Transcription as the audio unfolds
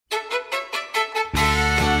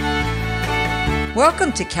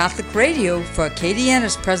Welcome to Catholic Radio for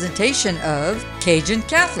Acadiana's presentation of Cajun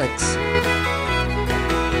Catholics.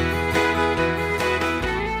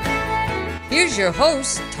 Here's your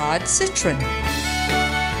host, Todd Citron.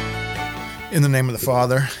 In the name of the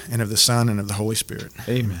Father, and of the Son, and of the Holy Spirit.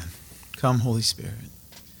 Amen. Come, Holy Spirit.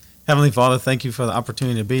 Heavenly Father, thank you for the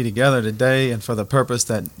opportunity to be together today and for the purpose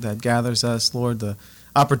that gathers us, Lord, the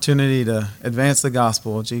opportunity to advance the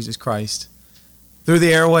gospel of Jesus Christ through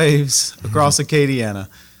the airwaves across Acadiana.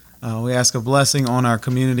 We ask a blessing on our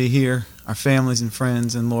community here, our families and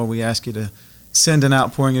friends, and Lord, we ask you to send an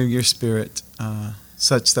outpouring of your Spirit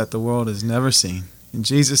such that the world has never seen. In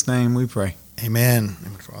Jesus' name we pray. Amen. In the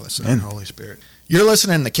name of the Father, Son, and Holy Spirit. You're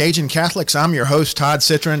listening to Cajun Catholics. I'm your host, Todd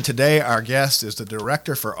Citron. Today, our guest is the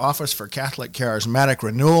Director for Office for Catholic Charismatic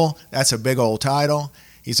Renewal. That's a big old title.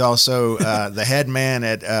 He's also the head man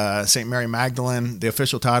at St. Mary Magdalene. The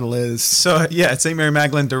official title is? St. Mary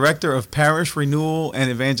Magdalene, Director of Parish Renewal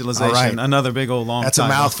and Evangelization. All right. Another big old long title. That's a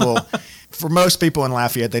mouthful. For most people in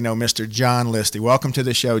Lafayette, they know Mr. John Listy. Welcome to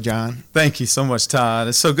the show, John. Thank you so much, Todd.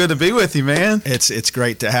 It's so good to be with you, man. It's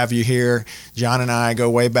great to have you here. John and I go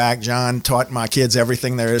way back. John taught my kids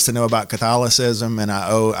everything there is to know about Catholicism, and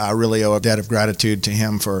I really owe a debt of gratitude to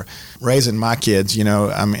him for raising my kids,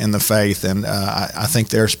 in the faith, and I think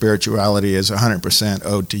their spirituality is 100%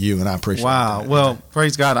 owed to you, and I appreciate that. Wow. Well,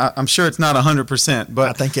 praise God. I'm sure it's not 100%, but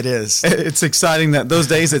I think it is. It's exciting that those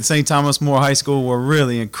days at St. Thomas More High School were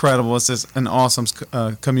really incredible. It's just an awesome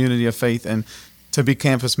community of faith, and to be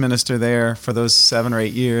campus minister there for those 7 or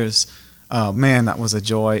 8 years, man, that was a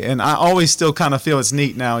joy. And I always still kind of feel it's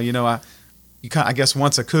neat now. I guess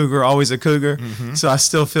once a cougar, always a cougar. Mm-hmm. So I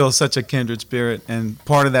still feel such a kindred spirit and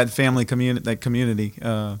part of that family community, that community.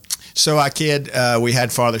 So I kid, we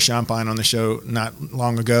had Father Champagne on the show not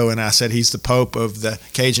long ago, and I said he's the Pope of the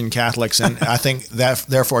Cajun Catholics, and I think that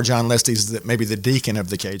therefore John Listy's maybe the deacon of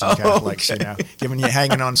the Cajun Catholics, okay.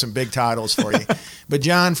 Hanging on some big titles for you. But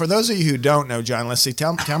John, for those of you who don't know John Listy,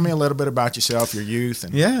 tell me a little bit about yourself, your youth.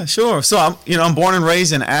 Yeah, sure. So I'm born and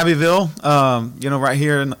raised in Abbeville, right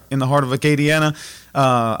here in the heart of Acadiana.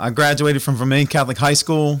 I graduated from Vermilion Catholic High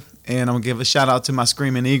School, and I'm gonna give a shout out to my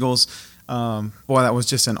Screaming Eagles. Boy, that was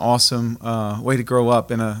just an awesome way to grow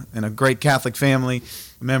up in a great Catholic family.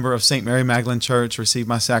 A member of St. Mary Magdalene Church, received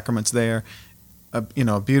my sacraments there. A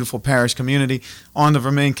beautiful parish community. On to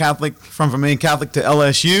Vermilion Catholic, from Vermilion Catholic to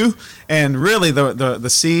LSU, and really the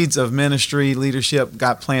seeds of ministry leadership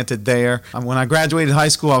got planted there. When I graduated high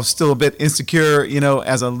school, I was still a bit insecure,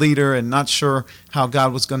 as a leader, and not sure how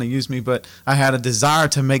God was going to use me, but I had a desire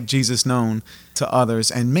to make Jesus known to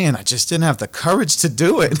others, and man, I just didn't have the courage to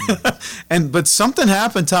do it. But something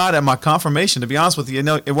happened, Todd, at my confirmation. To be honest with you,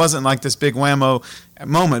 it wasn't like this big whammo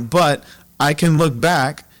moment, but I can look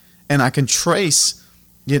back and I can trace,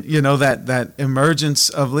 that emergence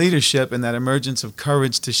of leadership and that emergence of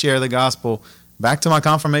courage to share the gospel back to my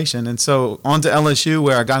confirmation. And so on to LSU,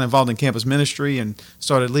 where I got involved in campus ministry and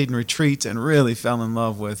started leading retreats and really fell in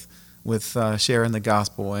love with sharing the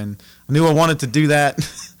gospel. And I knew I wanted to do that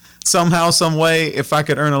somehow, some way. If I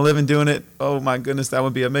could earn a living doing it, oh my goodness, that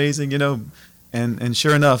would be amazing, And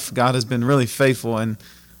sure enough, God has been really faithful, and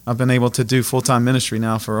I've been able to do full-time ministry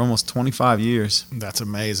now for almost 25 years. That's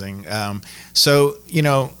amazing. So,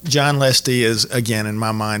 John Listy is, again, in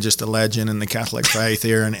my mind, just a legend in the Catholic faith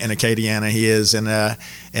here in Acadiana. He is,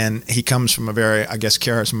 and he comes from a very, I guess,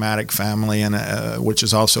 charismatic family, and which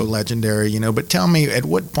is also legendary, But tell me, at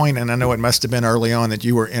what point, and I know it must have been early on, that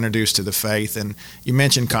you were introduced to the faith, and you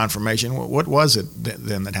mentioned confirmation. What was it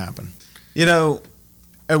then that happened?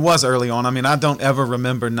 It was early on. I don't ever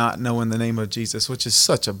remember not knowing the name of Jesus, which is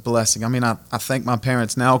such a blessing. I thank my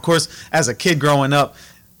parents now. Of course, as a kid growing up,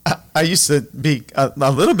 I used to be a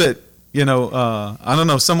little bit,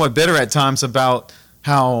 somewhat bitter at times about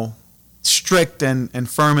how strict and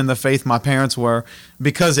firm in the faith my parents were,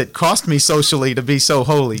 because it cost me socially to be so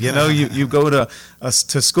holy. You go to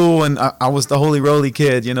school, and I was the holy roly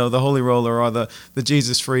kid, the holy roller, or the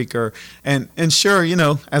Jesus freak, and sure,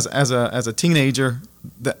 as a teenager,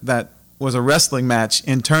 that was a wrestling match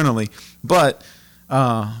internally. But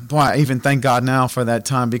I even thank God now for that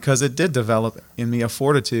time, because it did develop in me a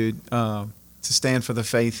fortitude to stand for the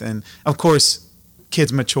faith. And of course,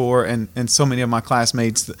 kids mature, and so many of my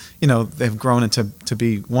classmates, they've grown to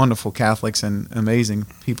be wonderful Catholics and amazing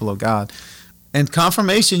people of God. And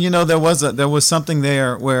confirmation, there was something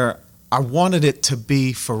there where I wanted it to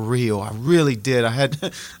be for real. I really did.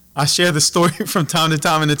 I share the story from time to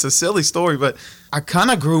time, and it's a silly story, but I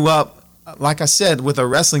kind of grew up, like I said, with a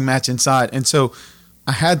wrestling match inside. And so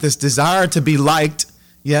I had this desire to be liked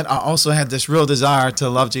Yet I also had this real desire to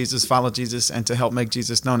love Jesus, follow Jesus, and to help make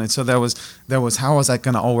Jesus known. And so there was how was that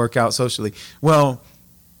going to all work out socially? Well,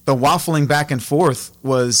 the waffling back and forth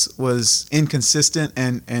was inconsistent,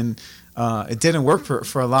 and it didn't work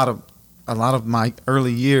for a lot of my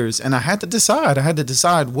early years. And I had to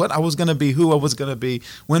decide what I was going to be, who I was going to be,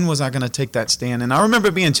 when was I going to take that stand. And I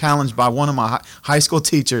remember being challenged by one of my high school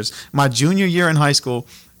teachers, my junior year in high school.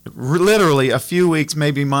 Literally a few weeks,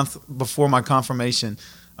 maybe a month before my confirmation,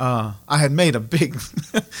 I had made a big,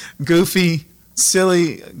 goofy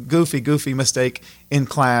mistake in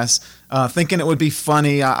class, thinking it would be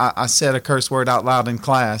funny. I said a curse word out loud in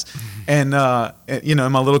class. And,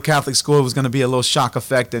 in my little Catholic school, it was going to be a little shock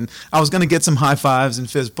effect. And I was going to get some high fives and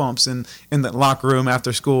fist bumps in the locker room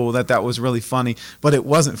after school that was really funny. But it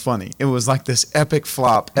wasn't funny. It was like this epic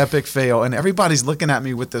flop, epic fail. And everybody's looking at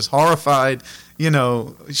me with this horrified,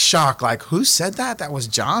 shock. Like, who said that? That was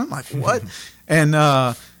John? Like, what? And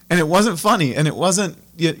it wasn't funny. And it wasn't,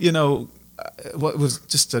 it was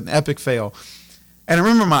just an epic fail. And I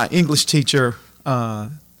remember my English teacher,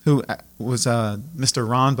 who was Mr.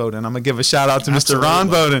 Ron Bowden. I'm going to give a shout out to Mr. Ron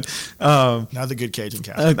Bowden. Another good Cajun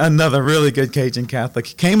Catholic. Another really good Cajun Catholic.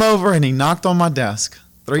 He came over and he knocked on my desk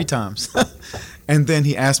 3 times. And then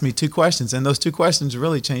he asked me 2 questions. And those 2 questions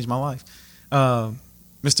really changed my life.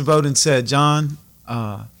 Mr. Bowden said, John,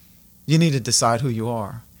 you need to decide who you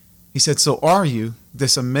are. He said, so are you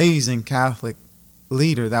this amazing Catholic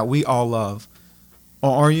leader that we all love?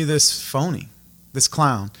 Or are you this phony, this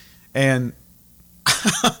clown? And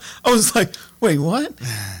I was like, wait, what?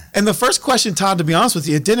 And the first question, Todd, to be honest with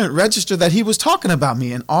you, it didn't register that he was talking about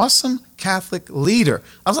me, an awesome Catholic leader.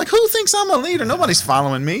 I was like, who thinks I'm a leader? Nobody's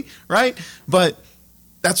following me, right? But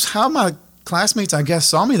that's how my classmates, I guess,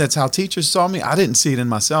 saw me. That's how teachers saw me. I didn't see it in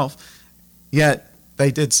myself, yet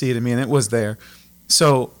they did see it in me, and it was there.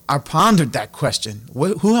 So I pondered that question.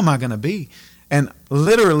 Who am I going to be? And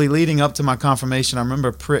literally leading up to my confirmation, I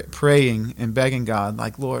remember praying and begging God,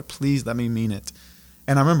 like, Lord, please let me mean it.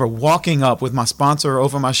 And I remember walking up with my sponsor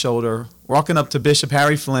over my shoulder, walking up to Bishop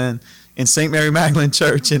Harry Flynn in St. Mary Magdalene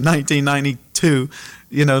Church in 1992,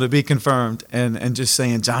 to be confirmed, and just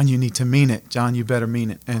saying, John, you need to mean it. John, you better mean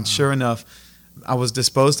it. And sure enough, I was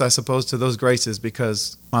disposed, I suppose, to those graces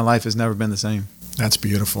because my life has never been the same. That's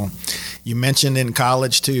beautiful. You mentioned in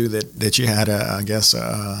college too that you had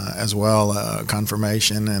as well a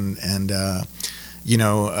confirmation and a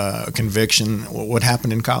conviction. What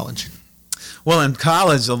happened in college? Well, in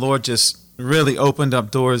college, the Lord just really opened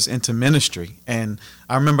up doors into ministry. And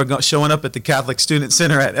I remember showing up at the Catholic Student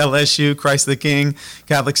Center at LSU, Christ the King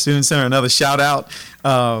Catholic Student Center, another shout out.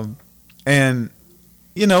 When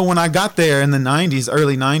I got there in the 90s,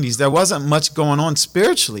 early 90s, there wasn't much going on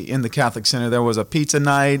spiritually in the Catholic Center. There was a pizza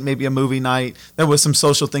night, maybe a movie night. There was some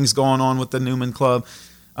social things going on with the Newman Club.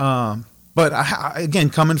 But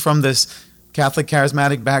again, coming from this Catholic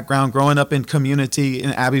charismatic background, growing up in community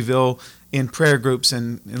in Abbeville, in prayer groups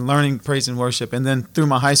and learning praise and worship, and then through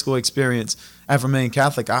my high school experience at Vermilion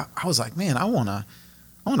Catholic, I was like, man, I want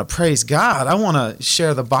to praise God. I want to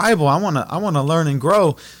share the Bible. I want to learn and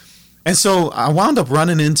grow. And so I wound up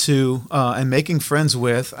running into and making friends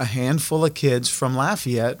with a handful of kids from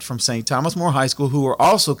Lafayette, from St. Thomas More High School, who were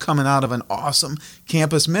also coming out of an awesome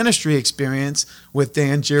campus ministry experience with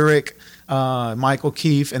Dan Jurek, Michael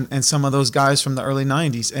Keefe, and some of those guys from the early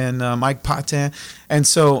 90s, and Mike Patin. And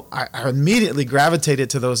so I immediately gravitated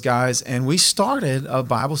to those guys, and we started a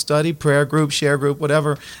Bible study, prayer group, share group,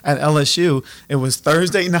 whatever, at LSU. It was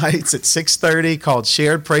Thursday nights at 6:30 called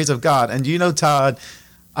Shared Praise of God. And Todd,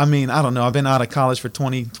 I don't know, I've been out of college for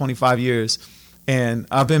 20, 25 years, and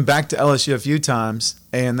I've been back to LSU a few times,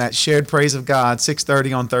 and that Shared Praise of God,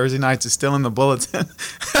 6:30 on Thursday nights, is still in the bulletin.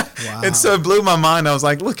 Wow. And so it blew my mind. I was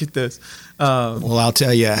like, look at this. Well, I'll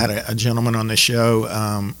tell you, I had a gentleman on the show,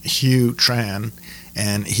 Hugh Tran,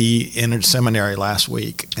 and he entered seminary last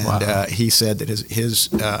week, and wow. He said that his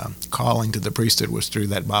calling to the priesthood was through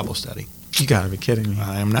that Bible study. You got to be kidding me.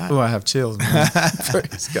 I am not. Oh, I have chills, man.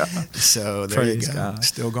 Praise God. So there Praise you go. God.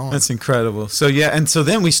 Still going. That's incredible. So, yeah, and so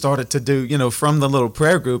then we started to do, from the little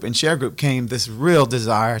prayer group and share group came this real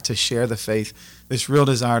desire to share the faith, this real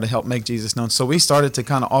desire to help make Jesus known. So we started to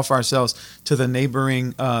kind of offer ourselves to the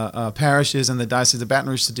neighboring parishes and the Diocese of Baton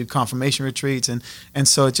Rouge to do confirmation retreats. And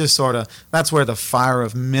so it just sort of, that's where the fire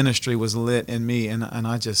of ministry was lit in me. And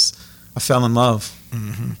I fell in love.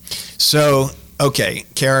 Mm-hmm. So, Okay,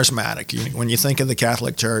 charismatic. When you think of the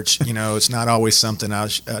Catholic Church, it's not always something. I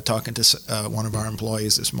was talking to one of our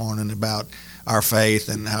employees this morning about our faith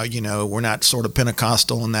and how, we're not sort of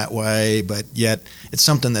Pentecostal in that way, but yet it's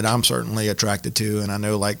something that I'm certainly attracted to. And I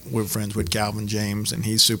know, like, we're friends with Calvin James, and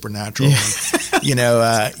he's supernatural.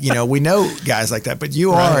 Yeah. And, we know guys like that, but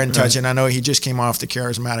you are in touch, and I know he just came off the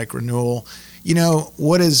Charismatic Renewal.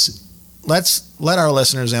 Let's let our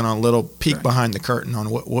listeners in on a little peek behind the curtain on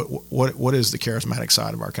what is the charismatic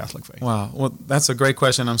side of our Catholic faith. Wow, well, that's a great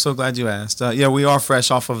question. I'm so glad you asked. We are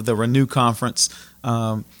fresh off of the Renew Conference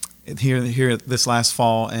here this last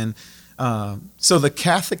fall, and so the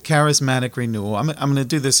Catholic Charismatic Renewal. I'm going to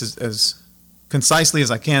do this as concisely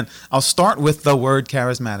as I can. I'll start with the word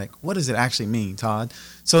charismatic. What does it actually mean, Todd?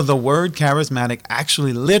 So the word charismatic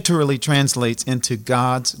actually literally translates into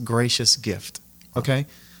God's gracious gift. Okay.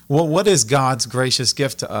 Well, what is God's gracious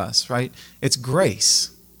gift to us, right? It's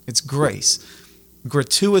grace. It's grace.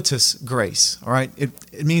 Gratuitous grace, all right?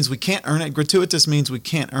 It means we can't earn it. Gratuitous means we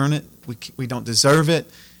can't earn it. We don't deserve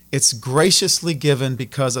it. It's graciously given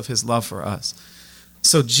because of his love for us.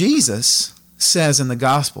 So Jesus says in the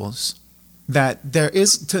Gospels that there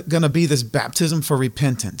is going to be this baptism for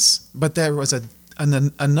repentance, but there was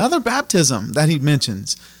another baptism that he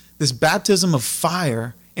mentions, this baptism of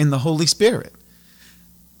fire in the Holy Spirit.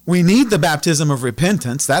 We need the baptism of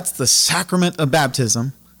repentance. That's the sacrament of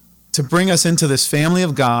baptism to bring us into this family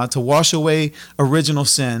of God, to wash away original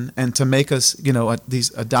sin, and to make us,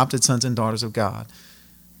 these adopted sons and daughters of God.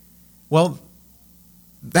 Well,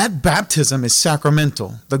 that baptism is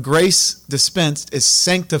sacramental. The grace dispensed is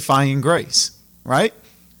sanctifying grace, right?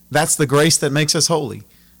 That's the grace that makes us holy.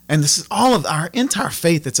 And this is all of our entire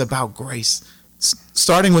faith. It's about grace,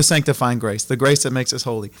 starting with sanctifying grace, the grace that makes us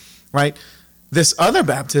holy, right? This other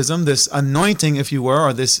baptism, this anointing, if you were,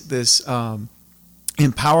 or this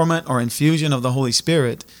empowerment or infusion of the Holy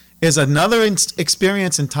Spirit is another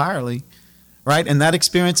experience entirely, right? And that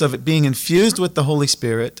experience of it being infused with the Holy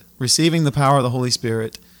Spirit, receiving the power of the Holy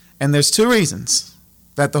Spirit. And there's two reasons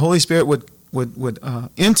that the Holy Spirit would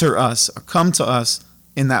enter us, or come to us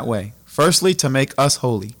in that way. Firstly, to make us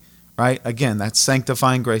holy, right? Again, that's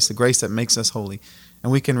sanctifying grace, the grace that makes us holy. And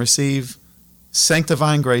we can receive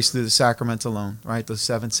sanctifying grace through the sacraments alone, right? Those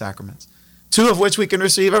 7 sacraments, 2 of which we can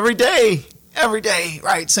receive every day,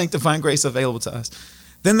 right? Sanctifying grace available to us.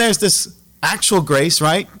 Then there's this actual grace,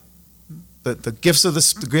 right? The gifts of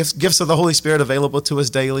the Holy Spirit available to us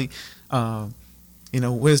daily.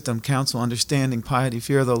 Wisdom, counsel, understanding, piety,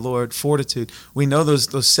 fear of the Lord, fortitude. We know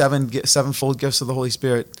those sevenfold gifts of the Holy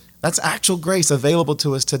Spirit. That's actual grace available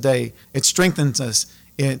to us today. It strengthens us.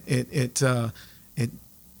 It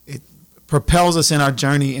propels us in our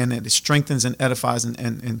journey, and it strengthens and edifies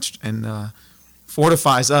and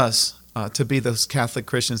fortifies us to be those Catholic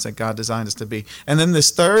Christians that God designed us to be. And then this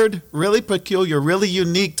third, really peculiar, really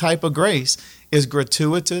unique type of grace is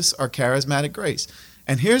gratuitous or charismatic grace.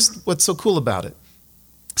 And here's what's so cool about it.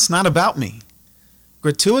 It's not about me.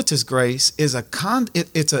 Gratuitous grace is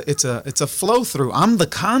it's a flow through. I'm the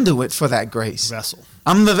conduit for that grace. Vessel.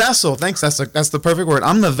 I'm the vessel. Thanks. That's the perfect word.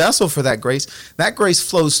 I'm the vessel for that grace. That grace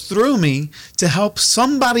flows through me to help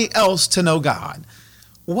somebody else to know God.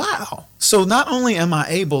 Wow. So not only am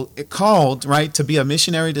I called, right, to be a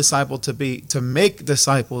missionary disciple, to make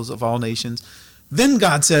disciples of all nations, then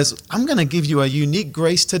God says, I'm going to give you a unique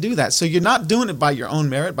grace to do that. So you're not doing it by your own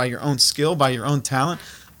merit, by your own skill, by your own talent.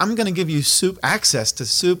 I'm going to give you access to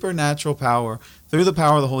supernatural power through the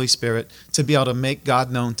power of the Holy Spirit to be able to make God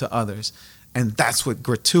known to others. And that's what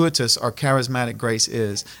gratuitous or charismatic grace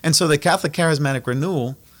is. And so the Catholic Charismatic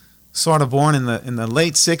Renewal, sort of born in the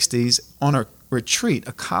late 60s on a retreat,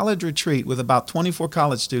 a college retreat with about 24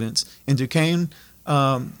 college students in Duquesne,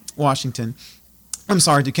 Pennsylvania,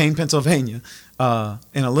 in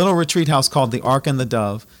a little retreat house called the Ark and the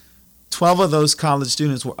Dove. 12 of those college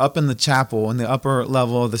students were up in the chapel in the upper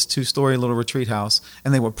level of this 2-story little retreat house,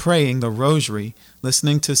 and they were praying the rosary,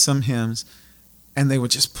 listening to some hymns, and they were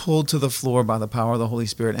just pulled to the floor by the power of the Holy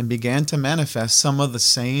Spirit and began to manifest some of the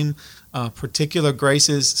same particular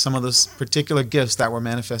graces, some of those particular gifts that were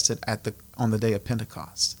manifested on the day of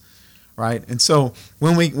Pentecost, right? And so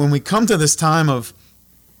when we come to this time of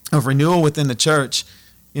renewal within the church,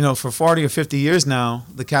 for 40 or 50 years now,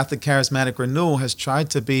 the Catholic Charismatic Renewal has tried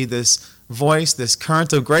to be this voice, this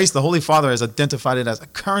current of grace. The Holy Father has identified it as a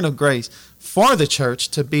current of grace for the church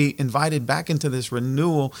to be invited back into this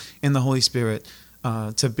renewal in the Holy Spirit,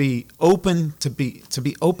 to be open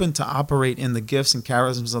to operate in the gifts and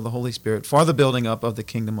charisms of the Holy Spirit for the building up of the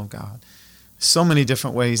kingdom of God. So many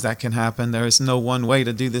different ways that can happen. There is no one way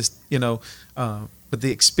to do this, But the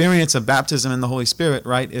experience of baptism in the Holy Spirit,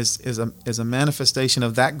 right, is a manifestation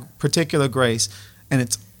of that particular grace, and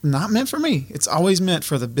it's not meant for me. It's always meant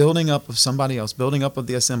for the building up of somebody else, building up of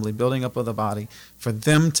the assembly, building up of the body, for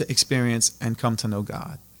them to experience and come to know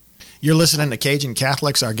God. You're listening to Cajun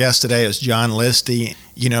Catholics. Our guest today is John Listy.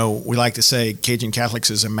 You know, we like to say Cajun Catholics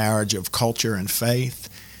is a marriage of culture and faith.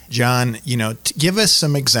 John, you know, give us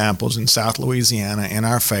some examples in South Louisiana in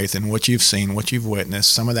our faith and what you've seen, what you've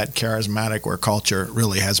witnessed, some of that charismatic where culture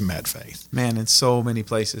really has met faith. Man, in so many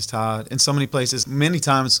places, Todd. In so many places, many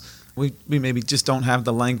times we maybe just don't have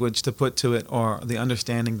the language to put to it or the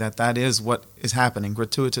understanding that that is what is happening,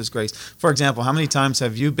 gratuitous grace. For example, how many times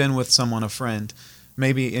have you been with someone, a friend,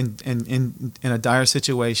 maybe in a dire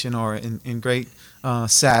situation or in great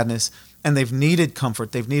sadness, and they've needed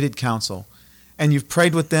comfort, they've needed counsel, and you've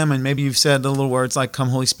prayed with them, and maybe you've said the little words like, "Come,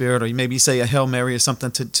 Holy Spirit," or you maybe say a Hail Mary or something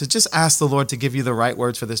to just ask the Lord to give you the right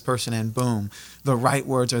words for this person, and boom, the right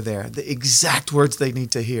words are there, the exact words they need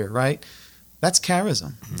to hear, right? That's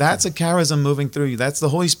charism. That's a charism moving through you. That's the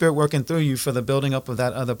Holy Spirit working through you for the building up of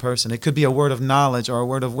that other person. It could be a word of knowledge or a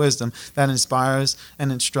word of wisdom that inspires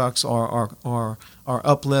and instructs or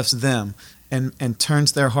uplifts them and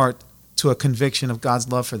turns their heart to a conviction of God's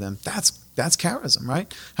love for them. That's charism,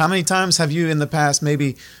 right? How many times have you in the past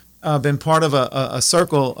maybe been part of a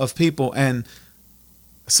circle of people and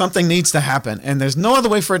something needs to happen, and there's no other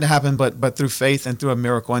way for it to happen but through faith and through a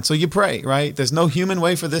miracle, and so you pray, right? There's no human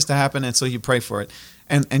way for this to happen, and so you pray for it,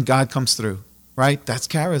 and God comes through, right? That's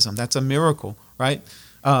charism. That's a miracle, right?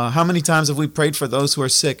 How many times have we prayed for those who are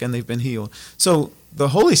sick and they've been healed? So the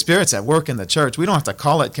Holy Spirit's at work in the church. We don't have to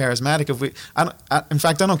call it charismatic. In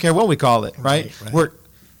fact, I don't care what we call it, right?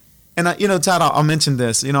 Todd, I'll mention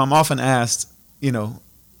this. You know, I'm often asked, you know,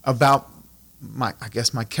 about my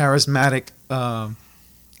charismatic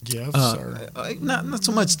gifts, not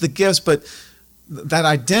so much the gifts, but that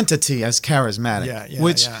identity as charismatic,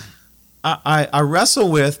 which I wrestle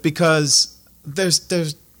with because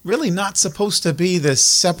there's really not supposed to be this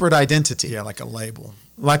separate identity. Yeah, like a label.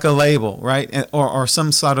 Like a label, right? Or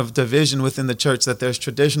some sort of division within the church that there's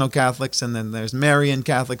traditional Catholics and then there's Marian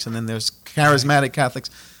Catholics and then there's charismatic Catholics.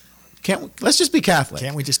 Let's just be Catholic.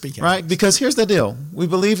 Can't we just be Catholic? Right? Because here's the deal. We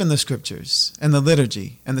believe in the scriptures and the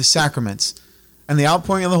liturgy and the sacraments and the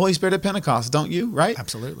outpouring of the Holy Spirit at Pentecost, don't you? Right?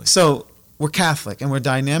 Absolutely. So we're Catholic and we're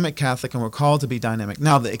dynamic Catholic and we're called to be dynamic.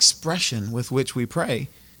 Now, the expression with which we pray,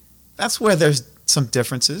 that's where there's some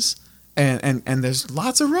differences and there's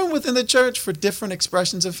lots of room within the church for different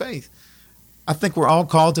expressions of faith. I think we're all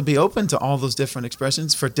called to be open to all those different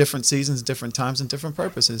expressions for different seasons, different times, and different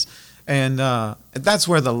purposes. And that's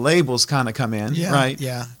where the labels kind of come in, right?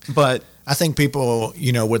 Yeah. But I think people,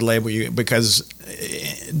 you know, would label you because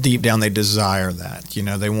deep down they desire that. You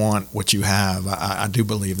know, they want what you have. I do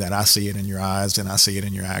believe that. I see it in your eyes and I see it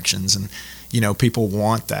in your actions. And, you know, people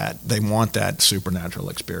want that. They want that supernatural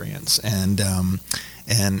experience.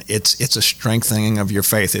 And it's a strengthening of your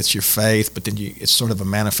faith. It's your faith, but then it's sort of a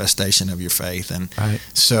manifestation of your faith. And right.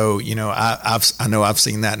 So, you know, I know I've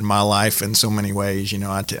seen that in my life in so many ways. You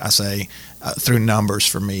know, I say through numbers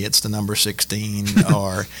for me, it's the number 16,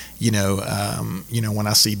 or you know, when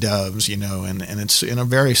I see doves, you know, and it's in a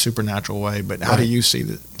very supernatural way. But how do you see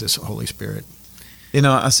this Holy Spirit? You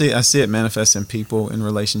know, I see it manifest in people, in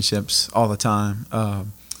relationships all the time.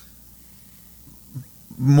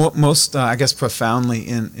 Most, I guess, profoundly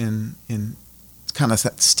in kind of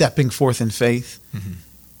stepping forth in faith, mm-hmm.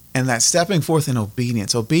 and that stepping forth in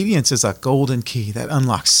obedience. Obedience is a golden key that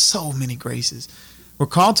unlocks so many graces. We're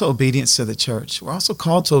called to obedience to the church. We're also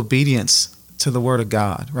called to obedience to the Word of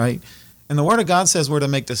God, right? And the Word of God says we're to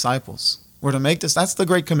make disciples. We're to make this. That's the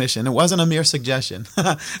Great Commission. It wasn't a mere suggestion.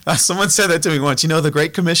 Someone said that to me once. You know, the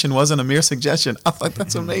Great Commission wasn't a mere suggestion. I thought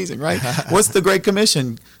that's amazing, right? What's the Great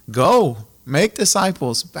Commission? Go. Make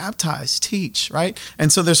disciples, baptize, teach, right?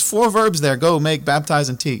 And so there's 4 verbs there: go, make, baptize,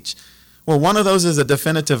 and teach. Well, one of those is a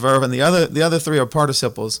definitive verb, and the other 3 are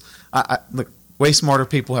participles. Look, way smarter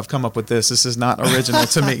people have come up with this. This is not original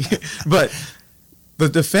to me. But the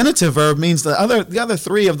definitive verb means the other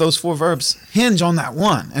 3 of those 4 verbs hinge on that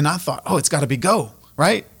one. And I thought, it's got to be go,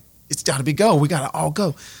 right? It's got to be go. We got to all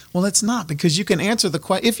go. Well, it's not, because you can answer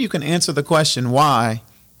if you can answer the question why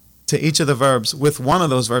to each of the verbs with one of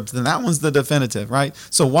those verbs, then that one's the definitive, right?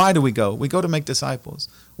 So why do we go? We go to make disciples.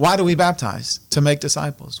 Why do we baptize? To make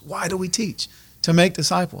disciples. Why do we teach? To make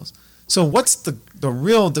disciples. So what's the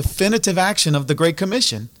real definitive action of the Great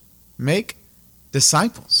Commission? Make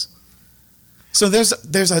disciples. So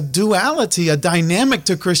there's a duality, a dynamic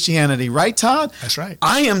to Christianity, right, Todd? That's right.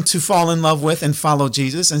 I am to fall in love with and follow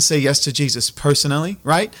Jesus and say yes to Jesus personally,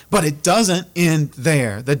 right? But it doesn't end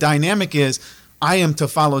there. The dynamic is, I am to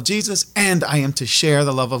follow Jesus, and I am to share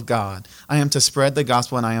the love of God. I am to spread the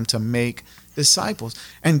gospel, and I am to make disciples.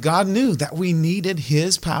 And God knew that we needed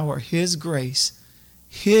his power, his grace,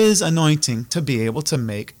 his anointing to be able to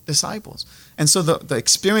make disciples. And so the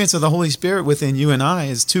experience of the Holy Spirit within you and I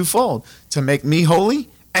is twofold: to make me holy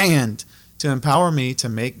and to empower me to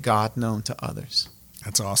make God known to others.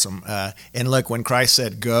 That's awesome. And look, when Christ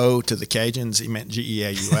said go to the Cajuns, he meant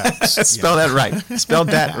Geaux. Spell that right. Spelled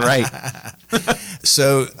that right.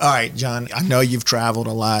 So, all right, John, I know you've traveled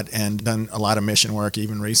a lot and done a lot of mission work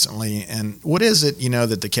even recently. And what is it,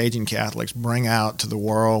 that the Cajun Catholics bring out to the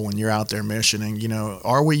world when you're out there missioning?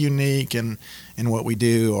 Are we unique in what we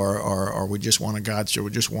do, or are we just one of God's, or we're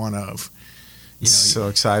just one of? So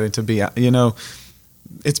excited to be out.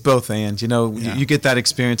 It's both and. You get that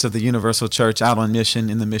experience of the universal church out on mission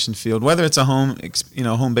in the mission field, whether it's a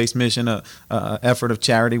home-based mission, a effort of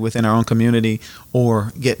charity within our own community,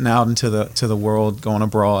 or getting out into the world, going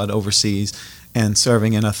abroad, overseas, and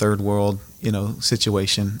serving in a third world,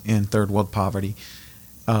 situation in third world poverty.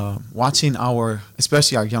 Watching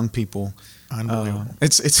especially our young people. Unbelievable.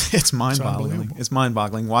 It's mind-boggling. It's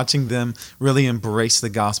mind-boggling watching them really embrace the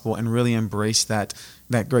gospel and really embrace that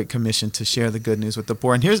great commission to share the good news with the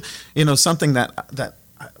poor. And here's something that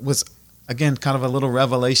was, again, kind of a little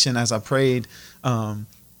revelation as I prayed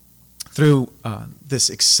through this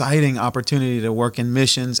exciting opportunity to work in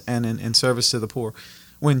missions and in service to the poor.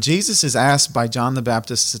 When Jesus is asked by John the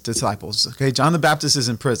Baptist's disciples, okay, John the Baptist is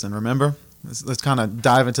in prison, remember? Let's kind of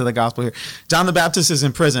dive into the gospel here. John the Baptist is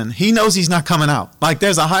in prison. He knows he's not coming out. Like,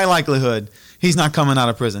 there's a high likelihood he's not coming out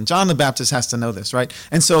of prison. John the Baptist has to know this, right?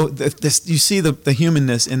 And so you see the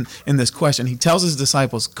humanness in this question. He tells his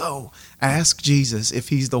disciples, go ask Jesus if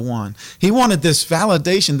he's the one. He wanted this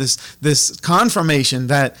validation, this confirmation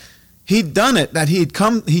that he'd done it, that he'd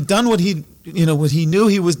done what what he knew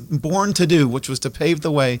he was born to do, which was to pave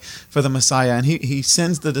the way for the Messiah. And he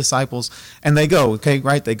sends the disciples, and they go, okay,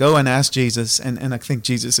 right? They go and ask Jesus, and I think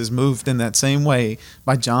Jesus is moved in that same way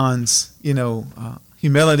by John's,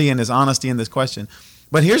 humility and his honesty in this question.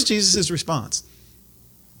 But here's Jesus' response.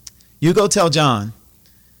 You go tell John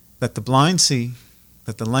that the blind see,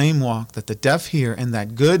 that the lame walk, that the deaf hear, and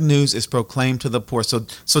that good news is proclaimed to the poor. So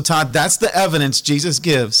Todd, that's the evidence Jesus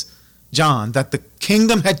gives John, that the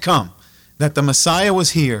kingdom had come, that the Messiah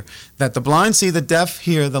was here, that the blind see, the deaf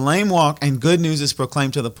hear, the lame walk, and good news is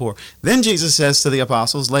proclaimed to the poor. Then Jesus says to the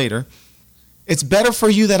apostles later, it's better for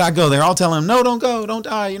you that I go. They're all telling him, no, don't go, don't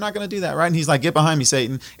die, you're not going to do that, right? And he's like, get behind me,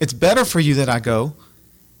 Satan. It's better for you that I go,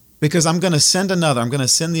 because I'm going to send another. I'm going to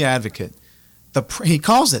send the advocate. He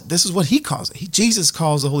calls it, this is what he calls it. Jesus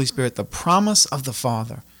calls the Holy Spirit the promise of the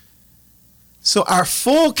Father. So our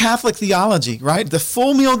full Catholic theology, right, the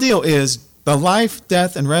full meal deal is the life,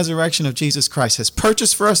 death, and resurrection of Jesus Christ has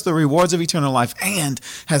purchased for us the rewards of eternal life and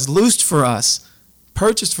has loosed for us,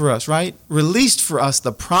 purchased for us, right, released for us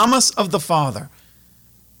the promise of the Father,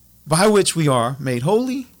 by which we are made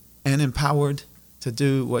holy and empowered to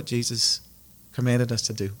do what Jesus commanded us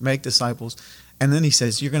to do, make disciples. And then he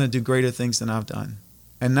says, you're going to do greater things than I've done.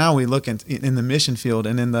 And now we look in the mission field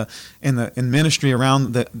and in ministry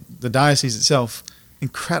around the diocese itself,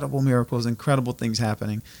 incredible miracles, incredible things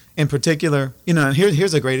happening. In particular, and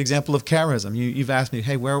here's a great example of charism. You've asked me,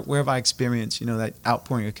 hey, where have I experienced, that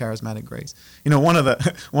outpouring of charismatic grace? One of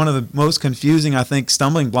the most confusing, I think,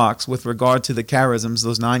 stumbling blocks with regard to the charisms,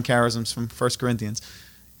 those 9 charisms from 1 Corinthians,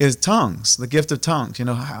 is tongues, the gift of tongues.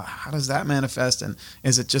 How does that manifest? And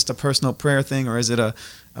is it just a personal prayer thing, or is it a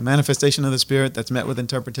manifestation of the Spirit that's met with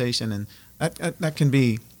interpretation? And that can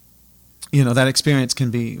be, that experience can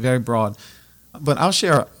be very broad. But I'll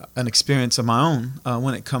share an experience of my own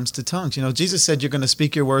when it comes to tongues. Jesus said you're going to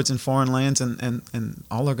speak your words in foreign lands, and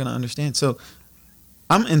all are going to understand. So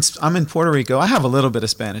I'm in Puerto Rico. I have a little bit of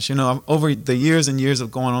Spanish. Over the years and years of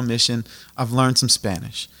going on mission, I've learned some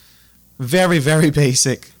Spanish. Very, very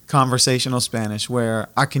basic conversational Spanish where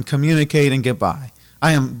I can communicate and get by.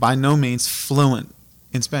 I am by no means fluent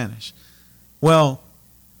in Spanish. Well,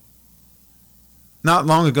 not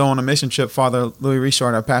long ago on a mission trip, Father Louis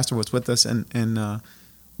Richard, our pastor, was with us, and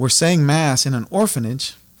we're saying Mass in an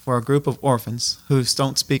orphanage for a group of orphans who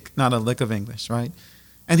don't speak not a lick of English, right?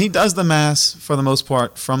 And he does the Mass, for the most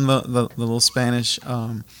part, from the little Spanish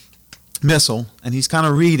missal, and he's kind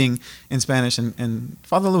of reading in Spanish, and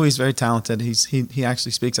Father Louis is very talented. He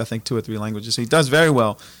actually speaks, I think, 2 or 3 languages, so he does very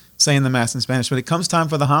well saying the Mass in Spanish. But it comes time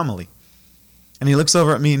for the homily, and he looks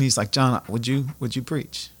over at me and he's like, John, would you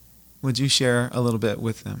preach? Would you share a little bit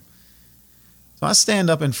with them? So I stand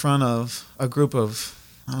up in front of a group of,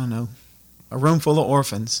 a room full of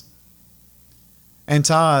orphans. And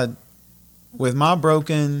Todd, with my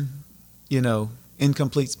broken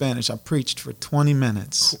incomplete Spanish. I preached for 20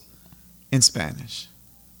 minutes in Spanish.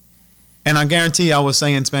 And I guarantee I was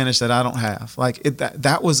saying Spanish that I don't have. Like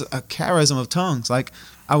that was a charism of tongues. Like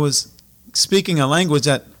I was speaking a language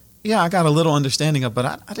that, I got a little understanding of, but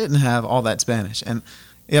I didn't have all that Spanish. And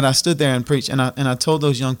yet I stood there and preached, and I told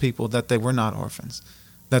those young people that they were not orphans,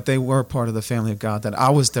 that they were part of the family of God, that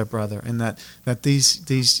I was their brother, and that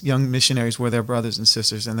these young missionaries were their brothers and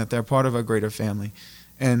sisters, and that they're part of a greater family.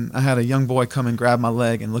 And I had a young boy come and grab my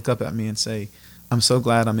leg and look up at me and say, "I'm so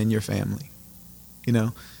glad I'm in your family,"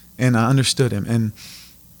 And I understood him. And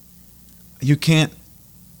you can't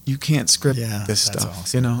script this stuff.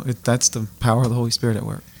 Awesome. That's the power of the Holy Spirit at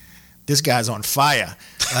work. This guy's on fire.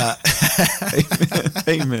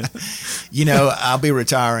 Amen. I'll be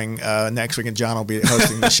retiring next week, and John will be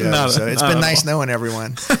hosting the show. So it's been nice knowing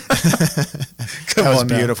everyone. That was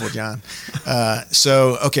beautiful, John.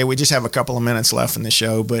 Okay, we just have a couple of minutes left in the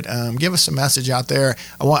show, but give us a message out there.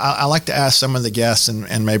 I like to ask some of the guests,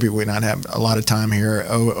 and maybe we not have a lot of time here,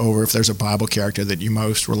 over if there's a Bible character that you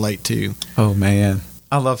most relate to. Oh, man.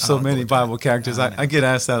 I love so many Bible characters. I get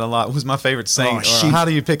asked that a lot. Who's my favorite saint? How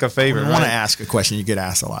do you pick a favorite? I want to ask a question you get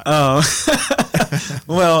asked a lot.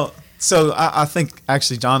 Well, so I think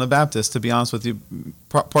actually John the Baptist, to be honest with you,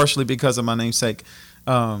 partially because of my namesake.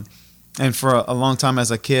 And for a long time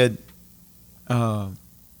as a kid,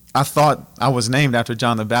 I thought I was named after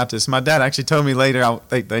John the Baptist. My dad actually told me later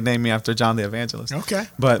they named me after John the Evangelist. Okay.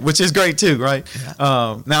 Which is great too, right?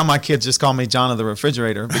 Yeah. Now my kids just call me John of the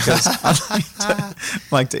Refrigerator because I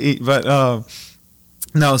like to eat. But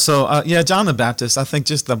no, so John the Baptist, I think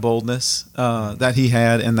just the boldness that he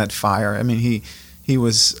had and that fire. I mean, he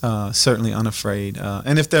was certainly unafraid.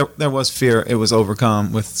 And if there was fear, it was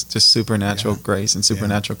overcome with just supernatural grace and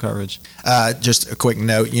supernatural courage. Just a quick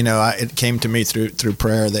note, it came to me through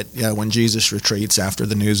prayer that when Jesus retreats after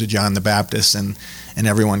the news of John the Baptist, and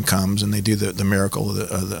everyone comes and they do the miracle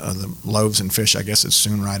of the loaves and fish, I guess it's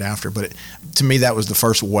soon right after. But to me, that was the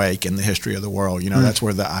first wake in the history of the world. That's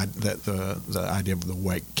where the idea of the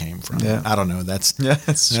wake came from. Yeah. I don't know. That's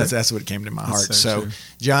what came to my heart. So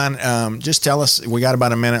John, just tell us. We got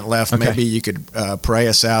about a minute left. Okay. Maybe you could pray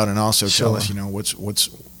us out and also tell us,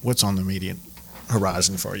 what's on the immediate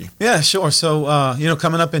horizon for you. Yeah, sure. So,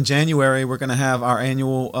 coming up in January, we're going to have our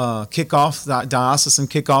annual kickoff, the diocesan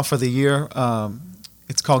kickoff for the year.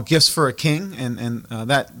 It's called Gifts for a King, and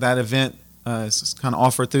that event is kind of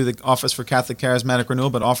offered through the Office for Catholic Charismatic Renewal,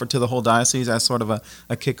 but offered to the whole diocese as sort of a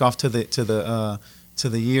kickoff to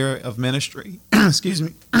the year of ministry. Excuse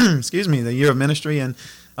me, the year of ministry, and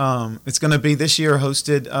it's going to be this year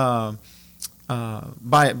hosted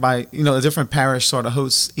by a different parish sort of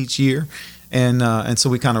hosts each year, and so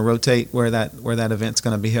we kind of rotate where that event's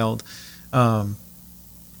going to be held.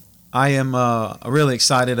 I am really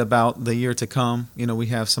excited about the year to come. We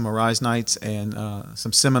have some Arise Nights and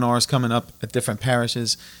some seminars coming up at different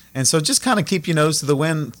parishes, and so just kind of keep your nose to the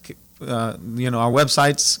wind. Our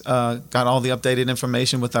website's got all the updated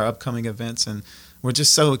information with our upcoming events, and we're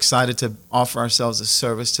just so excited to offer ourselves a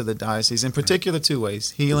service to the diocese, in particular 2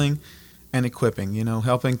 ways: healing and equipping,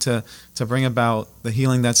 helping to bring about the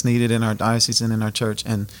healing that's needed in our diocese and in our church,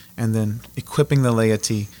 and then equipping the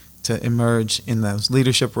laity to emerge in those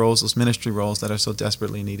leadership roles, those ministry roles that are so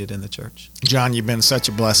desperately needed in the church. John, you've been such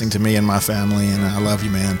a blessing to me and my family, and I love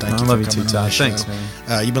you, man. Thank you for coming on the show. I love you too, Todd. Thanks,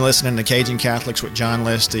 man. You've been listening to Cajun Catholics with John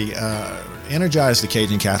Listy. Energize the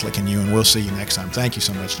Cajun Catholic in you, and we'll see you next time. Thank you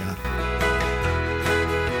so much, John.